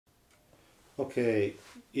Okay,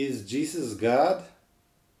 is Jesus God?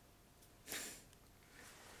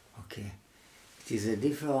 Okay. It is a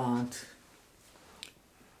difference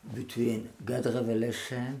between God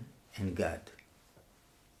revelation and God.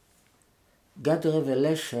 God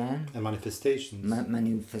revelation And manifestations.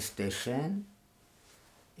 manifestation,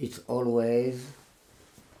 it's always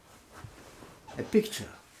a picture,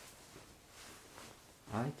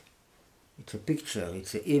 right? It's a picture,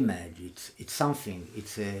 it's an image, it's something,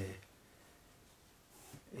 it's a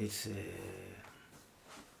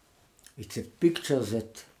picture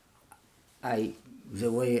that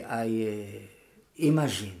the way I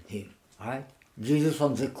imagine him, right? Jesus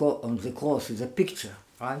on the cross is a picture,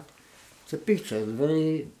 right? It's a picture, it's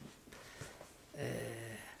very...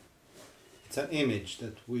 It's an image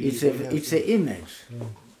that we... It's an image,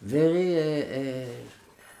 very...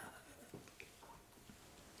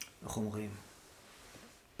 איך אומרים?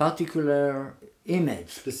 Particular image.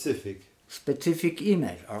 Specific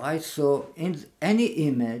image, all right? So in any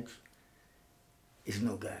image is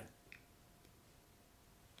no God.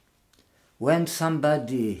 When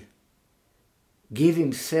somebody give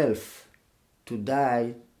himself to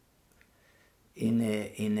die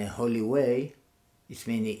in a holy way, it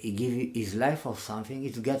means he give his life or something,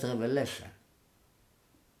 it's God revelation.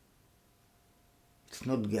 It's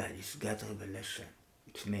not God, it's God revelation.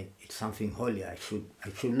 It's something holy. I should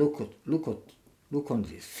look on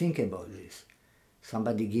this, think about this.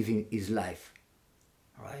 Somebody giving his life,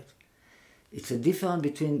 right? It's a difference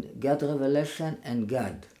between God revelation and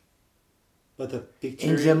God. But the picture,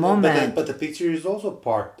 in the moment, but the picture is also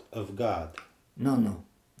part of God. No. No.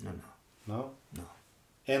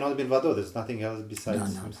 And not milvado. There's nothing else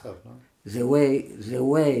besides himself. No. The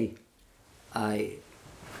way I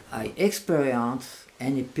experience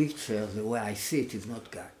any picture, the way I see it is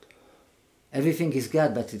not God. Everything is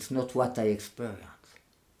God, but it's not what I experience.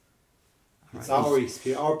 It's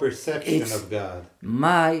our perception of God.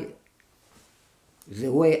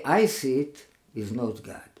 The way I see it is not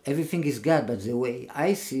God. Everything is God, but the way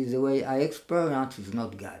I see, the way I experience is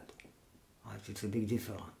not God. Right? It's a big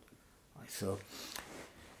difference. Right? So,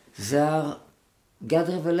 there are God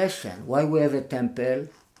revelation. Why we have a temple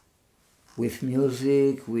with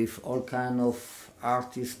music, with all kind of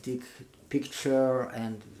artistic picture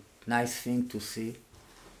and nice thing to see?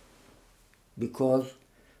 Because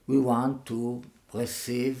we want to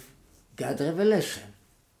receive God revelation.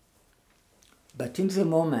 But in the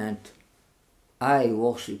moment I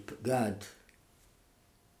worship God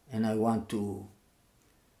and I want to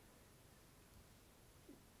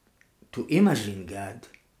imagine God,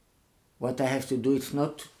 what I have to do is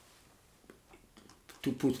not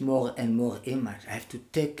to put more and more image. I have to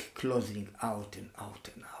take clothing out and out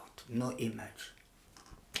and out. No image.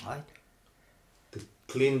 Right? To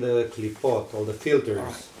clean the klipot, all the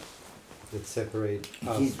filters that separate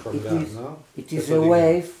us from God, no? It is a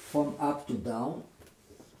way from up to down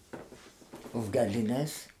of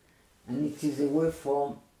godliness, and it is a way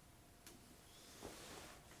from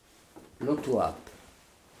low to up.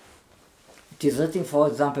 It is written, for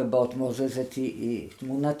example, about Moses that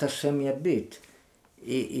Tmunat Hashem Yabit.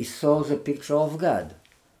 He saw the picture of God,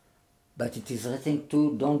 but it is written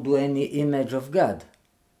to don't do any image of God.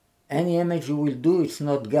 Any image you will do, it's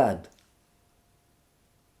not God.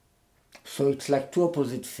 So it's like two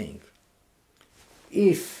opposite things.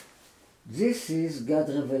 If this is God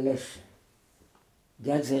revelation,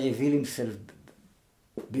 God reveal himself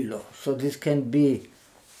below. So this can be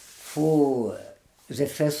through the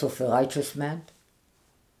face of a righteous man.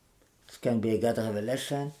 It can be a God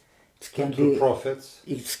revelation. It can be prophets.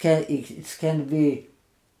 It can be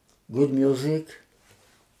good music.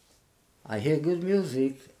 I hear good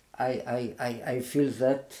music. I feel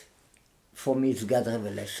that for me it's God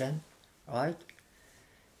revelation, right?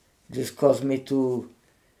 This caused me to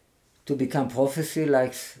become prophecy,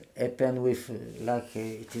 like happened with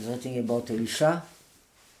it is written about Elisha,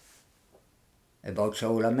 about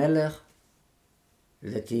Shaul HaMelech,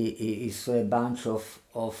 that he saw a bunch of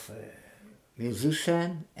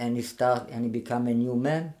musician and he became a new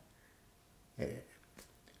man,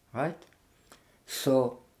 right?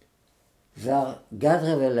 So there are God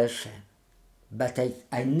revelation, but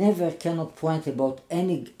I never cannot point about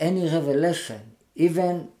any revelation,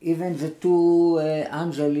 even the two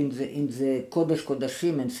angels in the Kodesh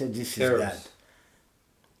Kodashim, and said this is God.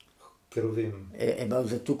 Keruvim. About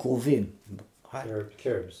the two Keruvim, right?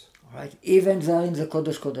 Cherubs. Right? Even they are in the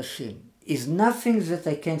Kodesh Kodashim. Is nothing that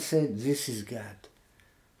I can say this is God.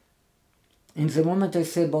 In the moment I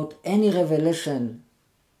say about any revelation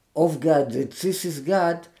of God that this is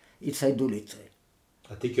God, it's idolatry.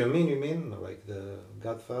 Atik Yomin, you mean? Like the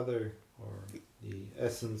Godfather or the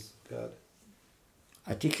essence of God?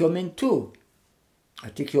 עתיק יומין too.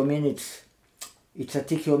 עתיק יומין it's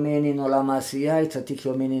עתיק יומין in עולם העשייה, it's עתיק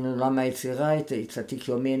יומין in עולם היצירה, it's עתיק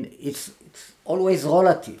יומין, it's always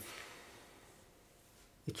relative.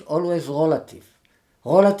 It's always relative.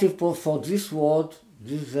 Relative for this world,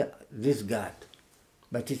 this God.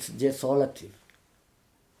 But it's just relative.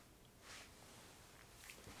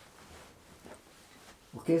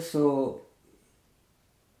 Okay, so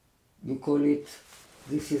you call it,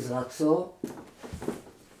 this is רצו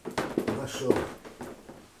ושוב.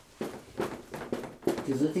 It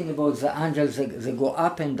is written about the angels, they go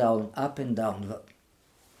up and down, up and down.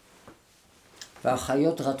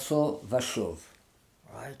 והחיות רצו ושוב.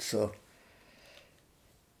 Right, so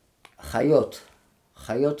חיות,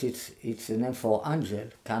 it's a name for angel,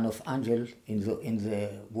 kind of angel. In the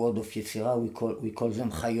word of יצירה we call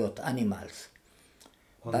them חיות, animals.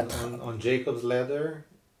 On Jacob's ladder?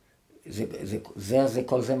 There they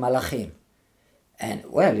call them מלאכים. And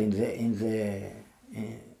well, in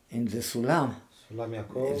the סולם,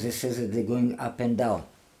 they say that they're going up and down.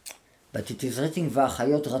 But it is written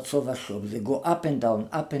והחיות רצו ושוב. They go up and down,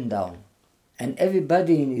 up and down. And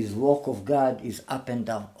everybody in his work of God is up and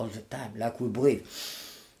down all the time, like we breathe.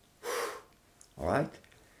 All right?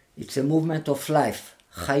 It's a movement of life.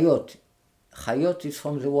 חיות. חיות is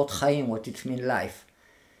from the word חיים, what it means life.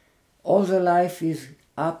 All the life is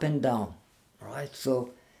up and down. All right?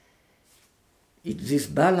 So it's this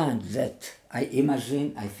balance that I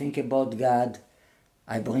imagine, I think about God,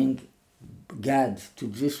 I bring God to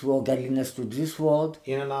this world, godliness to this world.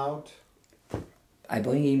 In and out. I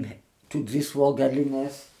bring him to this world,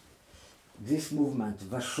 godliness, this movement,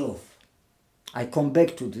 Vashov. I come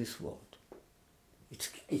back to this world.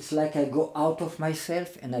 It's like I go out of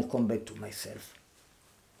myself and I come back to myself.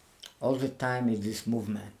 All the time is this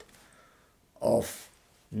movement of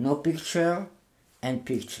no picture and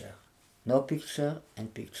picture. No picture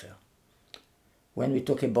and picture. When we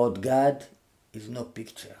talk about God, is no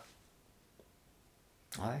picture.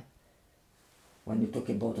 Right? When we talk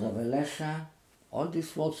about revelation, all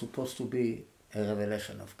this world supposed to be a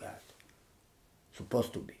revelation of God.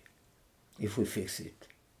 Supposed to be, if we fix it.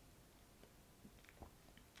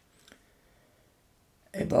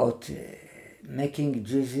 About making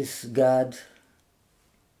Jesus God,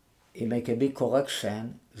 he make a big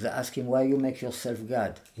correction. They ask him, why you make yourself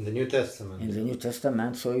God? In the New Testament. In the New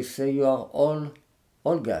Testament, so he say you are all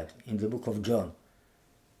God, in the book of John.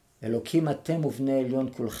 אלוקים אתם ובני עליון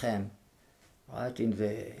כולכם. Right, in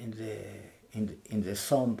the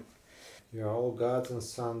psalm. You are all gods and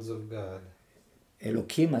sons of God.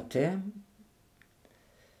 אלוקים אתם.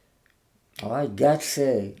 Alright, God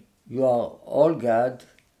say, you are all God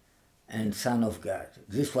and son of God.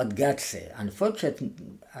 This is what God say.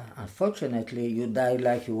 Unfortunately, you die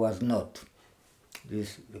like you was not. This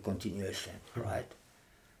is the continuation, right?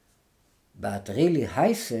 But really,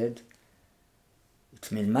 I said, it's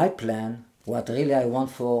been my plan, what really I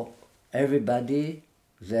want for everybody,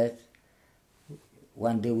 that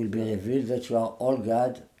one day will be revealed that you are all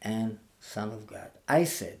God and son of God. I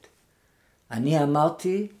said, אני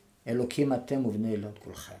אמרתי, אלוקים אתם ובני אלון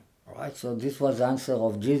כולכם. Alright, so this was the answer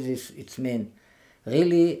of Jesus. It means,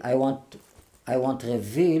 really, I want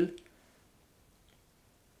reveal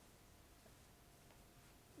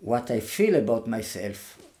what I feel about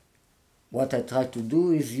myself. What I try to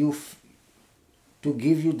do is to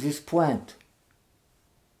give you this point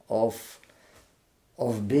of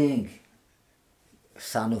being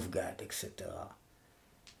son of God, etc.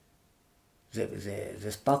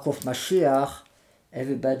 The spark of Mashiach,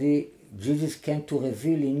 everybody, Jesus came to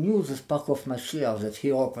reveal in you the spark of Mashiach that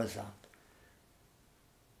he represents.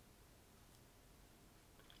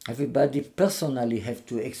 Everybody personally have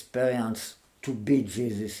to experience to be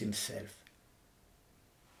Jesus himself.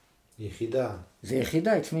 יחידה. The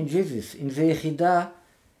יחידה, it means Jesus. In the יחידה,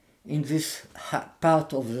 in this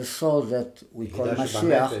part of the soul that we call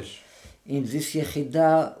Mashiach, in this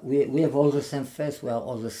יחידה, we have all the same face, we are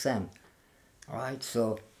all the same. Right?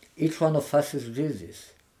 So each one of us is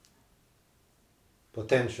Jesus.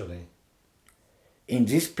 Potentially. In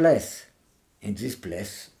this place,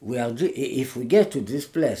 we are, if we get to this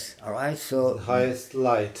place, all right, so the highest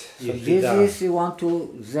light. So Jesus, you want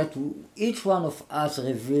to, that each one of us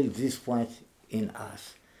reveal this point in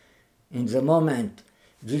us. In the moment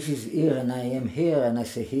Jesus is here and I am here and I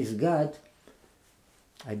say he's God,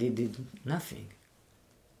 I did nothing.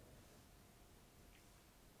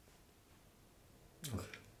 Okay.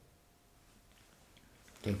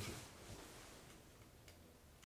 Thank you.